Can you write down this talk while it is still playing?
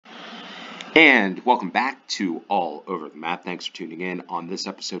And welcome back to All Over the Map. Thanks for tuning in. On this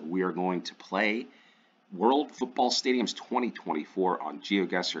episode, we are going to play World Football Stadiums 2024 on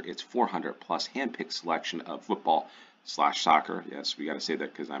GeoGuessr. It's 400 plus handpicked selection of football/soccer. Yes, we got to say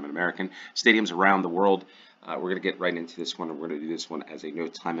that because I'm an American. Stadiums around the world. We're going to get right into this one. We're going to do this one as a no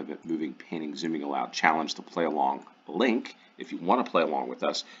time event, moving, panning, zooming allowed challenge to play along. Link, if you want to play along with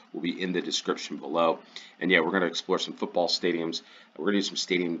us, will be in the description below. And yeah, we're going to explore some football stadiums. We're going to do some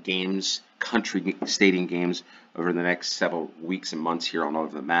stadium games, country stadium games over the next several weeks and months here on All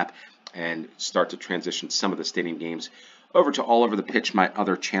Over the Map, and start to transition some of the stadium games over to All Over the Pitch, my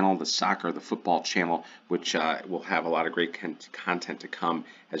other channel, the football channel, which will have a lot of great content to come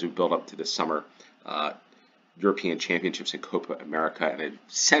as we build up to the summer European Championships and Copa America. And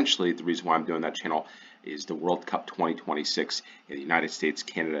essentially, the reason why I'm doing that channel is the World Cup 2026 in the United States,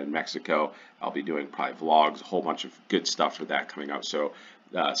 Canada, and Mexico. I'll be doing probably vlogs, a whole bunch of good stuff for that coming out. So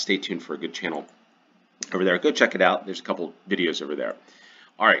stay tuned for a good channel over there. Go check it out. There's a couple videos over there.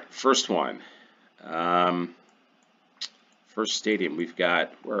 All right, first one. First stadium we've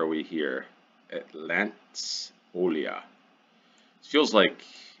got, where are we here? Atlantolia. It feels like,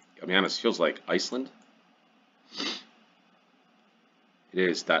 I'll be honest, feels like Iceland. It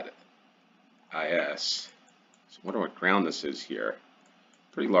is .is. So I wonder what ground this is here.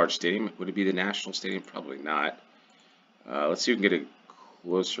 Pretty large stadium. Would it be the national stadium? Probably not. Let's see if we can get a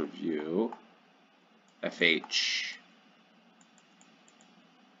closer view. FH.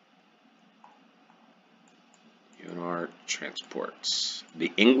 UNR Transports.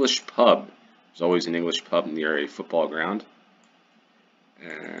 The English Pub. There's always an English pub near a football ground.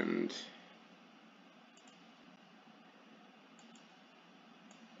 And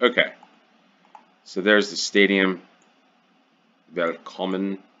okay, so there's the stadium.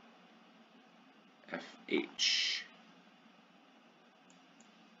 Velkommen FH.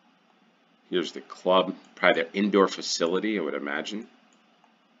 Here's the club, probably their indoor facility, I would imagine.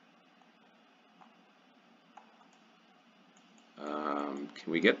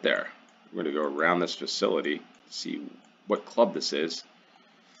 Can we get there? We're going to go around this facility, see what club this is.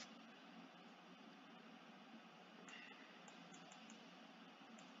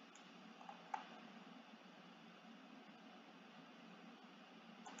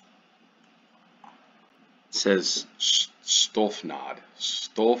 It says Stolfnad,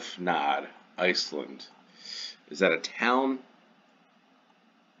 Iceland. Is that a town?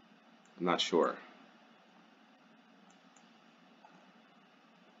 I'm not sure.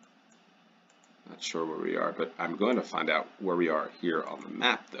 Not sure where we are, but I'm going to find out where we are here on the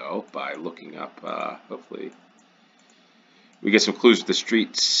map, though, by looking up, hopefully, we get some clues with the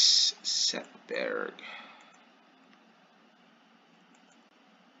streets. Setberg.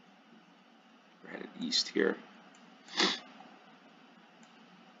 We're headed east here.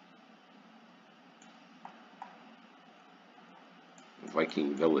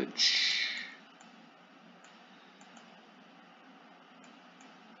 Viking Village.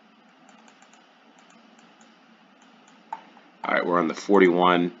 All right, we're on the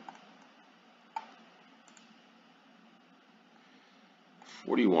 41.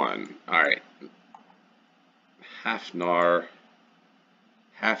 41. All right. Hafnar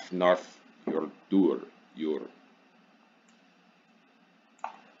your.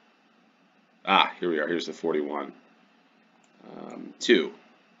 Ah, here we are. Here's the 41. 2.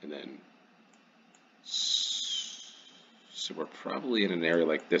 And then, so we're probably in an area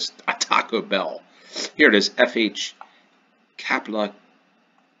like this. A Taco Bell. Here it is. FH Kapla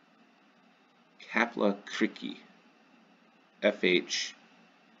Kriki. FH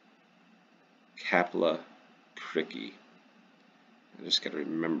Kapla Kriki. I just got to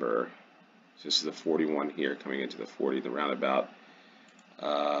remember, this is the 41 here, coming into the 40, the roundabout.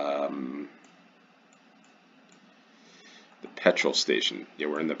 The petrol station. Yeah,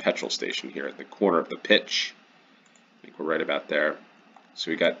 we're in the petrol station here at the corner of the pitch. I think we're right about there.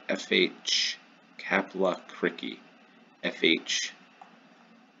 So we got FH Kapla Kriki. FH.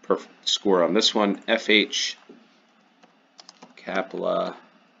 Perfect score on this one. FH Kapla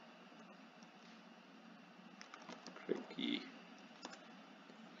Kriki.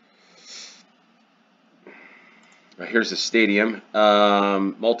 Here's the stadium.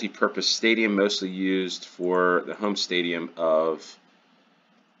 Multi-purpose stadium, mostly used for the home stadium of,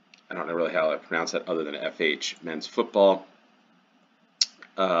 I don't know really how I pronounce that other than FH, men's football.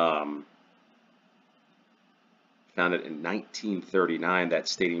 Founded in 1939, that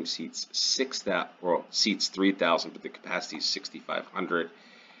stadium seats 3,000, but the capacity is 6,500,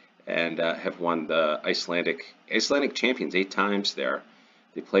 and have won the Icelandic champions 8 times there.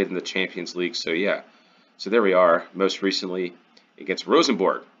 They played in the Champions League, so yeah. So there we are. Most recently against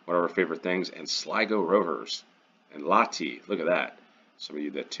Rosenborg. one of our favorite things, and Sligo Rovers and Lati. Look at that. Some of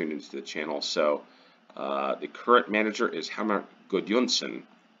you that tune into the channel. So the current manager is Hammer Gudjonsson.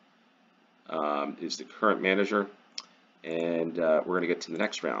 Is the current manager, and we're going to get to the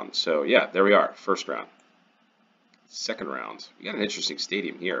next round. So yeah, there we are, first round. Second round, we got an interesting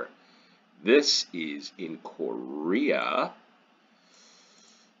stadium here. This is in Korea.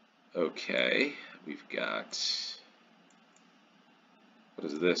 Okay, we've got,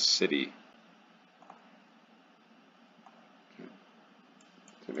 what is this city?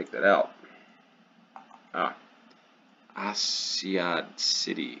 Can't make that out. Ah, Asiad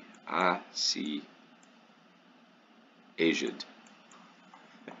City. Asiad.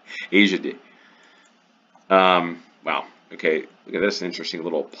 Asiad. Wow. Okay. Look at this interesting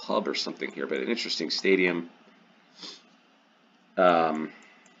little pub or something here, but an interesting stadium. In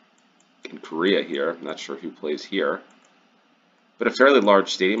Korea here. I'm not sure who plays here, but a fairly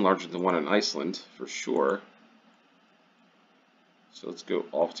large stadium, larger than the one in Iceland for sure. So let's go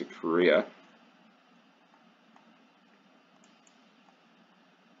off to Korea.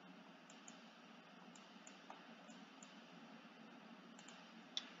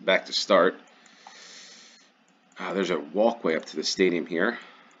 Back to start. There's a walkway up to the stadium here.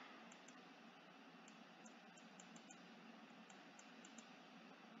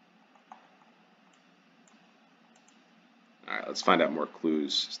 Alright, let's find out more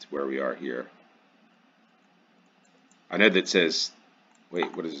clues as to where we are here. I know that says,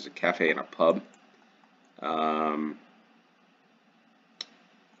 wait, what is this, a cafe and a pub?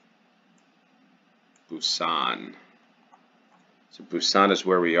 Busan. So Busan is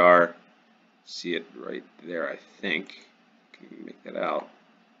where we are. See it right there, I think. Can you make that out?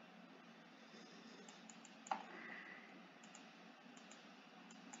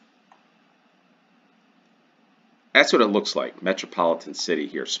 That's what it looks like. Metropolitan city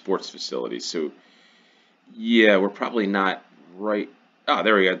here, sports facilities. So yeah, we're probably not right. Ah,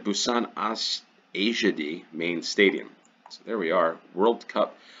 there we go. Busan Asiadi main stadium. So there we are. World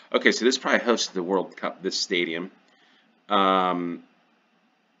Cup. Okay, so this probably hosted the World Cup, this stadium. I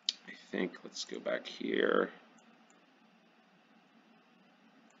think, let's go back here.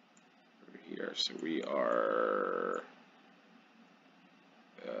 Over here. So we are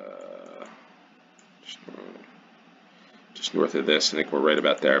just north of this. I think we're right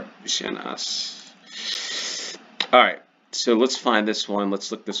about there. All right, so let's find this one.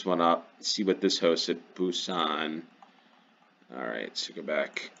 Let's look this one up. See what this hosted. Busan. All right, so go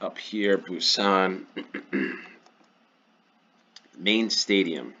back up here. Busan. Main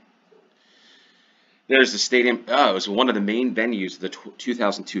stadium. There's the stadium. Oh, it was one of the main venues of the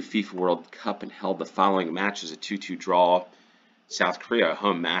 2002 FIFA World Cup and held the following matches: a 2-2 draw. South Korea, a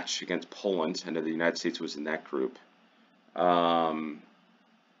home match against Poland. I know the United States was in that group. And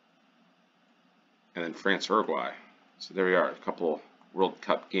then France, Uruguay. So there we are, a couple World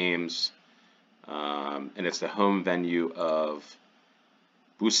Cup games. And it's the home venue of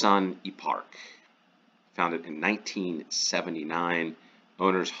Busan E-Park. Founded in 1979.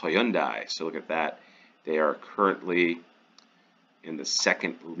 Owners Hyundai. So look at that. They are currently in the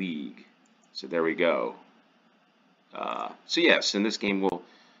second league. So there we go. So yes, in this game we'll.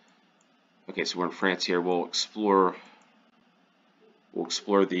 Okay, so we're in France here. We'll explore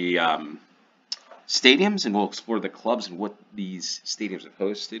the stadiums, and we'll explore the clubs and what these stadiums have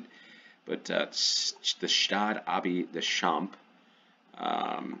hosted. But the Stade Abbey de Champ,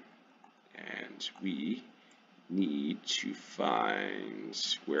 and we need to find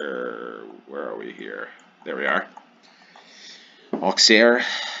where are we here? There we are. Auxerre,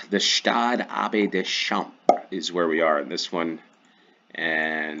 the Stade Abbey de Champ is where we are in this one,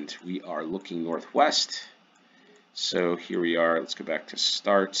 and we are looking northwest. So here we are. Let's go back to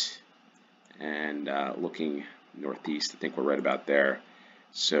start and looking northeast. I think we're right about there.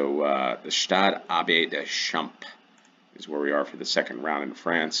 So the Stade Abbey de Champ is where we are for the second round in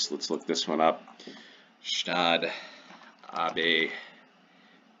France. Let's look this one up. Stade Abbey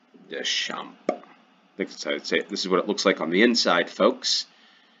de Champ. I think I'd say this is what it looks like on the inside, folks.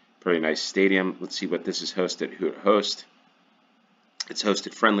 Pretty nice stadium. Let's see what this is hosted, who it hosts. It's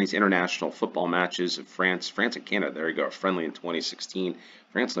hosted friendlies, international football matches of France and Canada. There you go, a friendly in 2016.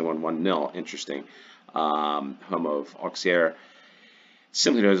 France only won 1-0. Interesting. Home of Auxerre,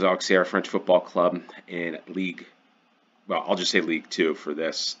 simply known as Auxerre French Football Club in League. Well, I'll just say League 2 for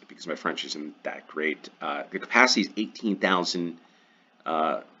this because my French isn't that great. The capacity is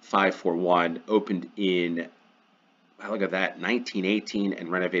 18,541. Opened in, look at that, 1918 and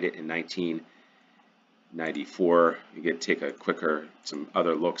renovated in 1994. You get to take some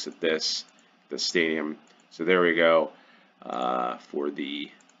other looks at the stadium. So there we go for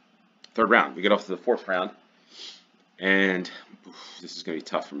the third round. We get off to the fourth round, and this is going to be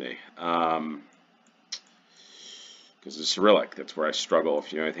tough for me. Because the Cyrillic, that's where I struggle.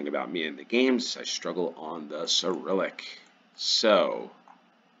 If you know anything about me in the games, I struggle on the Cyrillic. So,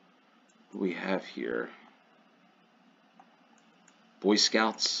 what do we have here? Boy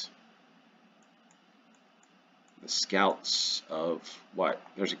Scouts. The Scouts of what?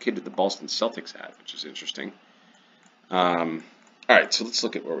 There's a kid with the Boston Celtics hat, which is interesting. Alright, so let's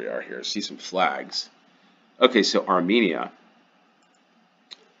look at where we are here. See some flags. Okay, so Armenia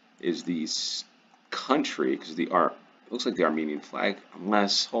is the country, because it looks like the Armenian flag,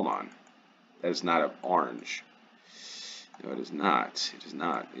 unless, hold on, that is not an orange. No, it is not. It is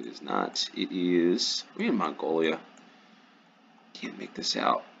not. It is not. It is, are we in Mongolia? Can't make this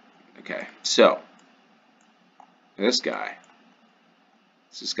out. Okay, so, this guy,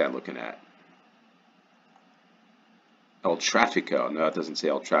 what's this guy looking at? El Trafico. No, it doesn't say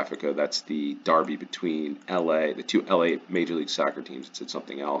El Trafico. That's the derby between LA, the two LA Major League Soccer teams. It said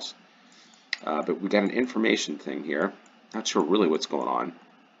something else. But we got an information thing here. Not sure really what's going on.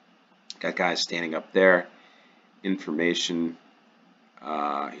 Got guys standing up there. Information.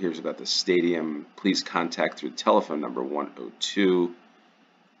 Here's about the stadium. Please contact through telephone number 102.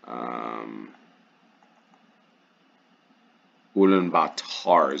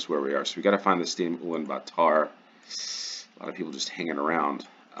 Ulaanbaatar is where we are. So we got to find the stadium Ulaanbaatar. A lot of people just hanging around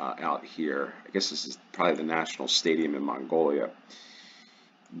out here. I guess this is probably the national stadium in Mongolia,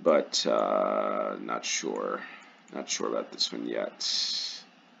 but not sure. Not sure about this one yet.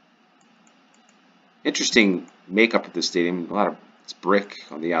 Interesting makeup of the stadium. It's brick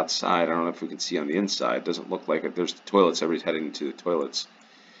on the outside. I don't know if we can see on the inside. It doesn't look like it. There's the toilets. Everybody's heading into the toilets.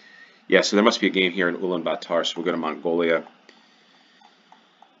 Yeah, so there must be a game here in Ulaanbaatar. So we'll go to Mongolia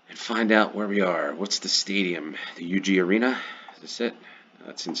and find out where we are. What's the stadium? The UG Arena? Is this it?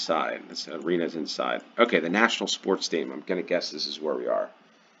 That's inside. This arena's inside. Okay, the National Sports Stadium. I'm going to guess this is where we are.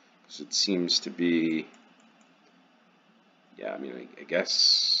 Because it seems to be... Yeah, I mean, I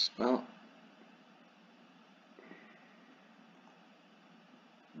guess... Well...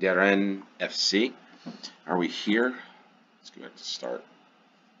 Deren FC. Are we here? Let's go back to start.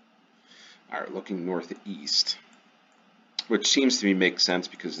 Alright, looking northeast. Which seems to me make sense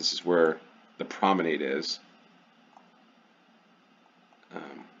because this is where the promenade is.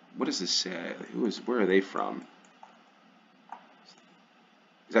 What does this say? Where are they from?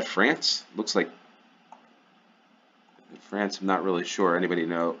 Is that France? Looks like France. I'm not really sure. Anybody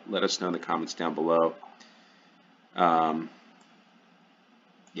know? Let us know in the comments down below.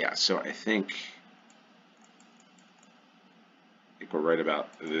 Yeah, so I think we're right about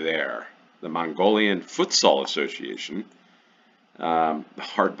there. The Mongolian Futsal Association. The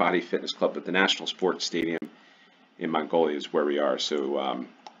Hard Body Fitness Club, but the National Sports Stadium in Mongolia is where we are. So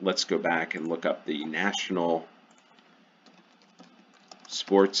let's go back and look up the National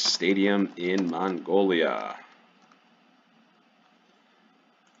Sports Stadium in Mongolia.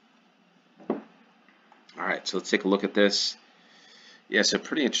 Alright, so let's take a look at this. Yeah, it's a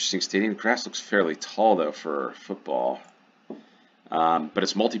pretty interesting stadium. The grass looks fairly tall, though, for football. But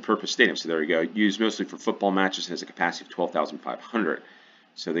it's a multi-purpose stadium, so there we go. Used mostly for football matches and has a capacity of 12,500.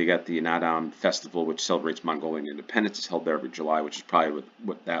 So they got the Nadam Festival, which celebrates Mongolian independence. It's held there every July, which is probably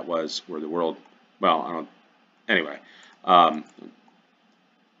what that was, where the world, well, I don't, anyway.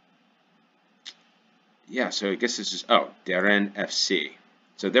 Yeah, so I guess this is, Deren FC.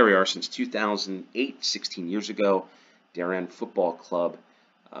 So there we are since 2008, 16 years ago. Deren Football Club.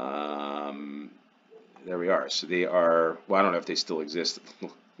 There we are. So they are, well, I don't know if they still exist.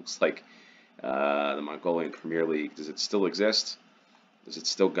 It looks like the Mongolian Premier League. Does it still exist? Is it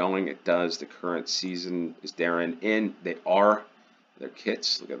still going? It does. The current season is Deren in. They are. Their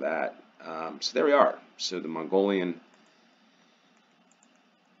kits. Look at that. So there we are. So the Mongolian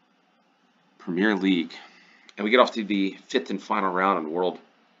Premier League. And we get off to the fifth and final round on World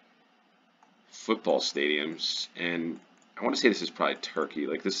Football Stadiums. And I want to say this is probably Turkey.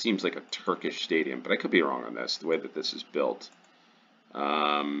 Like, this seems like a Turkish stadium, but I could be wrong on this, the way that this is built.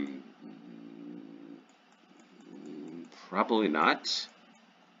 Probably not.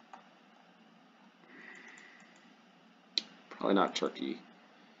 Probably not Turkey.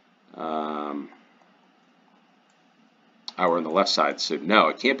 We're on the left side, so no,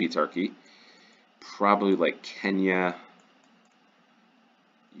 it can't be Turkey. Probably like Kenya,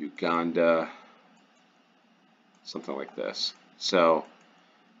 Uganda, something like this. So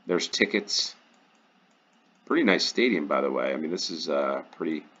there's tickets. Pretty nice stadium, by the way. I mean, this is a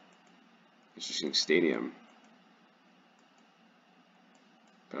pretty interesting stadium.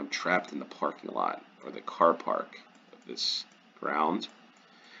 But I'm trapped in the parking lot, or the car park of this ground.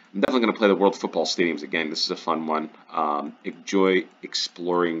 I'm definitely going to play the World Football Stadiums again. This is a fun one. Enjoy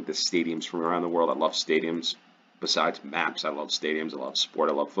exploring the stadiums from around the world. I love stadiums. Besides maps, I love stadiums. I love sport.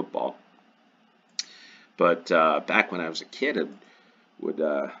 I love football. But back when I was a kid, I would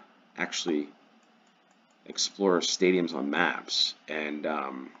actually explore stadiums on maps. And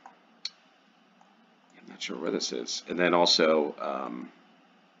I'm not sure where this is. And then also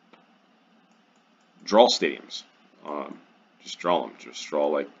draw stadiums. Just draw them. Just draw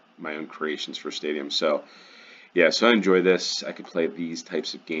like my own creations for stadiums. So yeah, so I enjoy this. I could play these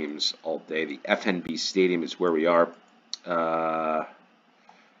types of games all day. The FNB Stadium is where we are.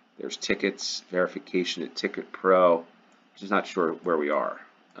 There's tickets, verification at Ticket Pro. Just not sure where we are.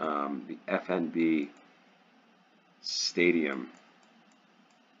 The FNB Stadium.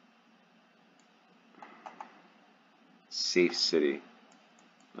 Safe City.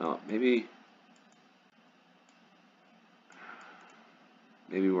 Well, maybe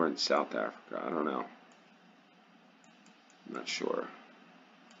we're in South Africa. I don't know. I'm not sure.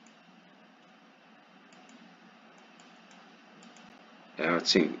 I'm not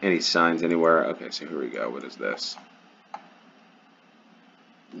seeing any signs anywhere. Okay, so here we go. What is this?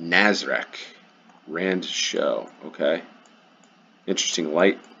 Nasrec Rand Show. Okay. Interesting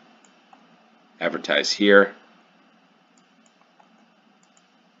light. Advertise here.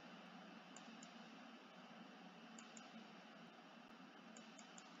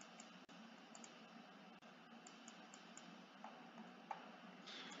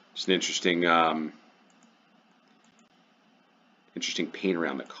 Just an interesting interesting paint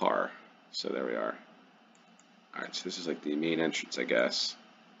around the car. So there we are. Alright, so this is like the main entrance, I guess.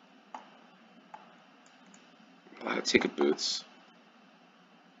 A lot of ticket booths.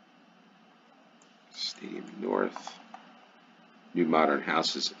 Stadium North. New modern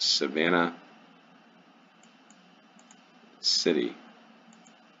houses. Savannah City.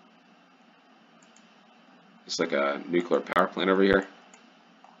 It's like a nuclear power plant over here.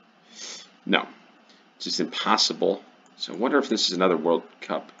 No, it's just impossible. So I wonder if this is another World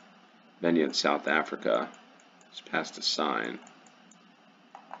Cup venue in South Africa. Just passed a sign.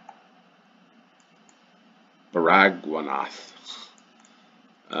 Baragwanath.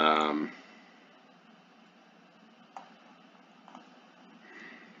 Yeah,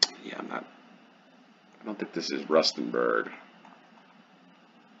 I don't think this is Rustenburg.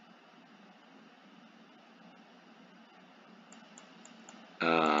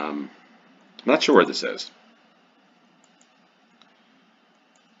 I'm not sure where this is.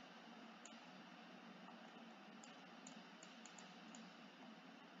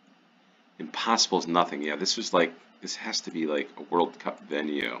 Impossible is nothing. Yeah, this has to be like a World Cup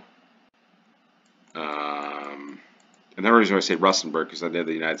venue. And the reason why I say Rustenburg because I know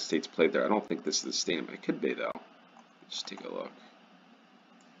the United States played there. I don't think this is the stadium. It could be though. Let's take a look.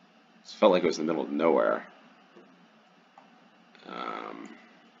 It felt like it was in the middle of nowhere.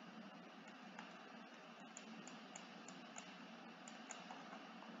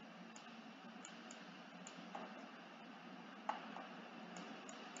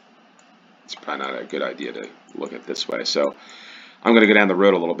 It's probably not a good idea to look at this way. So I'm going to go down the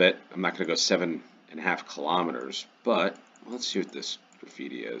road a little bit. I'm not going to go 7.5 kilometers, but let's see what this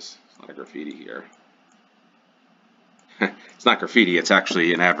graffiti is. It's not a graffiti here. It's not graffiti. It's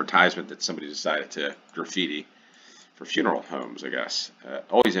actually an advertisement that somebody decided to graffiti for funeral homes, I guess.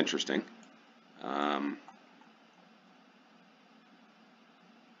 Always interesting.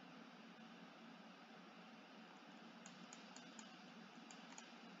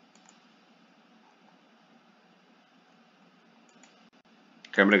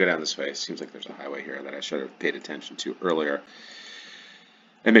 Okay, I'm going to go down this way. It seems like there's a highway here that I should have paid attention to earlier.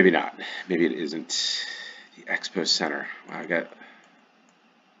 And maybe not. Maybe it isn't the Expo Center. Wow, I got...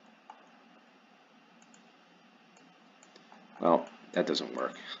 Well, that doesn't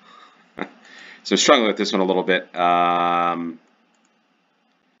work. So struggling with this one a little bit. I don't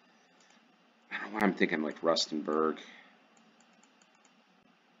know why I'm thinking like Rustenburg.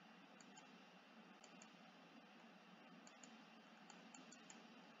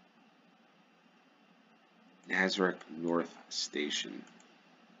 Nasrec North Station.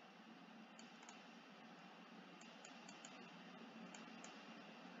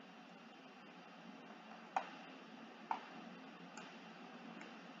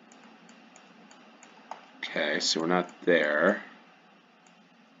 Okay, so we're not there.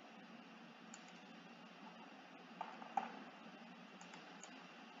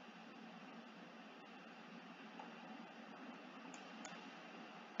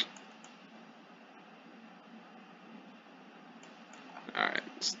 Alright,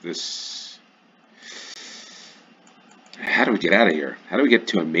 so this... I had do we get out of here? How do we get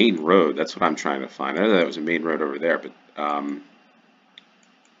to a main road? That's what I'm trying to find. I know that was a main road over there, but yeah,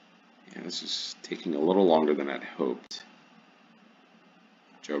 this is taking a little longer than I'd hoped.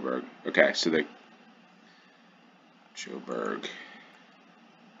 Joburg. Okay, so the Joburg.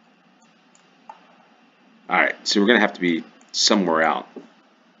 All right, so we're gonna have to be somewhere out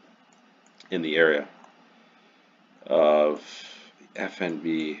in the area of the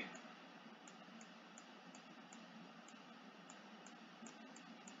FNB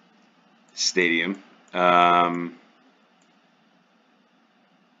Stadium.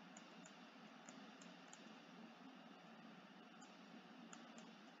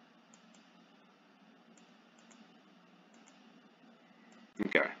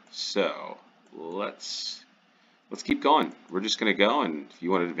 Okay, so let's keep going. We're just gonna go, and if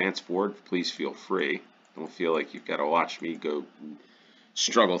you want to advance forward, please feel free. Don't feel like you've got to watch me go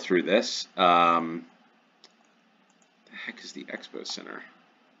struggle through this. The heck is the Expo Center?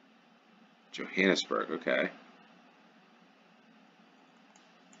 Johannesburg, okay.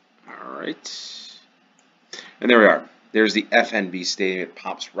 All right. And there we are. There's the FNB Stadium. It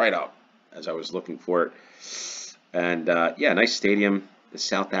pops right up as I was looking for it. And yeah, nice stadium. The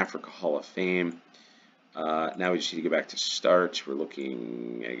South Africa Hall of Fame. Now we just need to go back to start. We're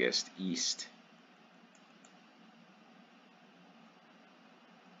looking, I guess, east.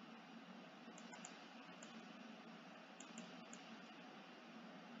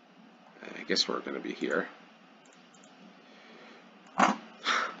 I guess we're going to be here. I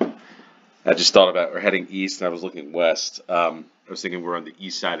just thought about we're heading east, and I was looking west. I was thinking we're on the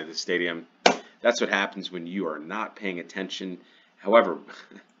east side of the stadium. That's what happens when you are not paying attention. However,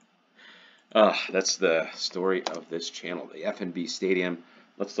 that's the story of this channel, the FNB Stadium.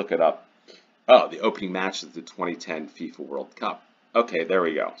 Let's look it up. Oh, the opening match of the 2010 FIFA World Cup. Okay, there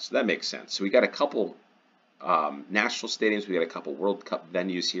we go. So that makes sense. So we got a couple national stadiums. We got a couple World Cup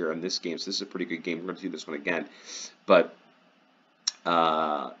venues here in this game. So this is a pretty good game. We're going to do this one again. But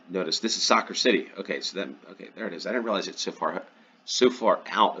notice this is Soccer City. Okay, so then, okay, there it is. I didn't realize it's so far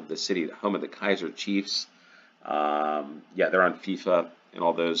out of the city, the home of the Kaiser Chiefs. Yeah, they're on FIFA and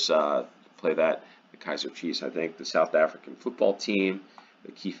all those play that. The Kaiser Chiefs, I think, the South African football team,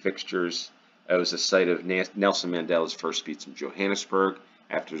 the key fixtures. It was the site of Nelson Mandela's first speech in Johannesburg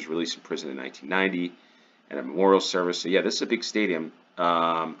after his release from prison in 1990, and a memorial service. So yeah, this is a big stadium.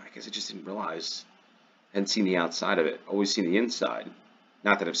 I guess I just didn't realize. I hadn't seen the outside of it. Always seen the inside.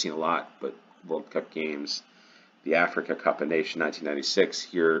 Not that I've seen a lot, but World Cup games, the Africa Cup of Nations 1996.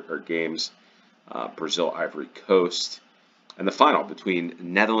 Here are games. Brazil, Ivory Coast. And the final between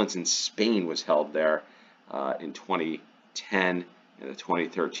Netherlands and Spain was held there in 2010 and the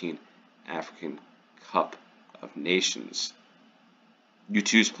 2013 African Cup of Nations.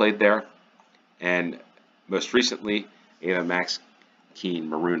 U2's played there, and most recently, Ava Max Keen,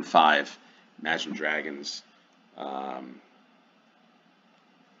 Maroon 5, Imagine Dragons. So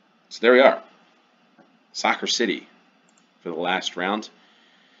there we are. Soccer City for the last round.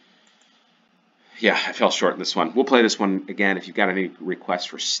 Yeah, I fell short in this one. We'll play this one again. If you've got any requests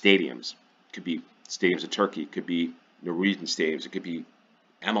for stadiums, it could be stadiums of Turkey, it could be Norwegian stadiums, it could be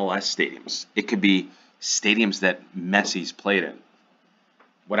MLS stadiums, it could be stadiums that Messi's played in.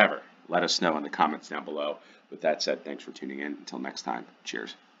 Whatever. Let us know in the comments down below. With that said, thanks for tuning in. Until next time,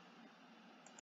 cheers.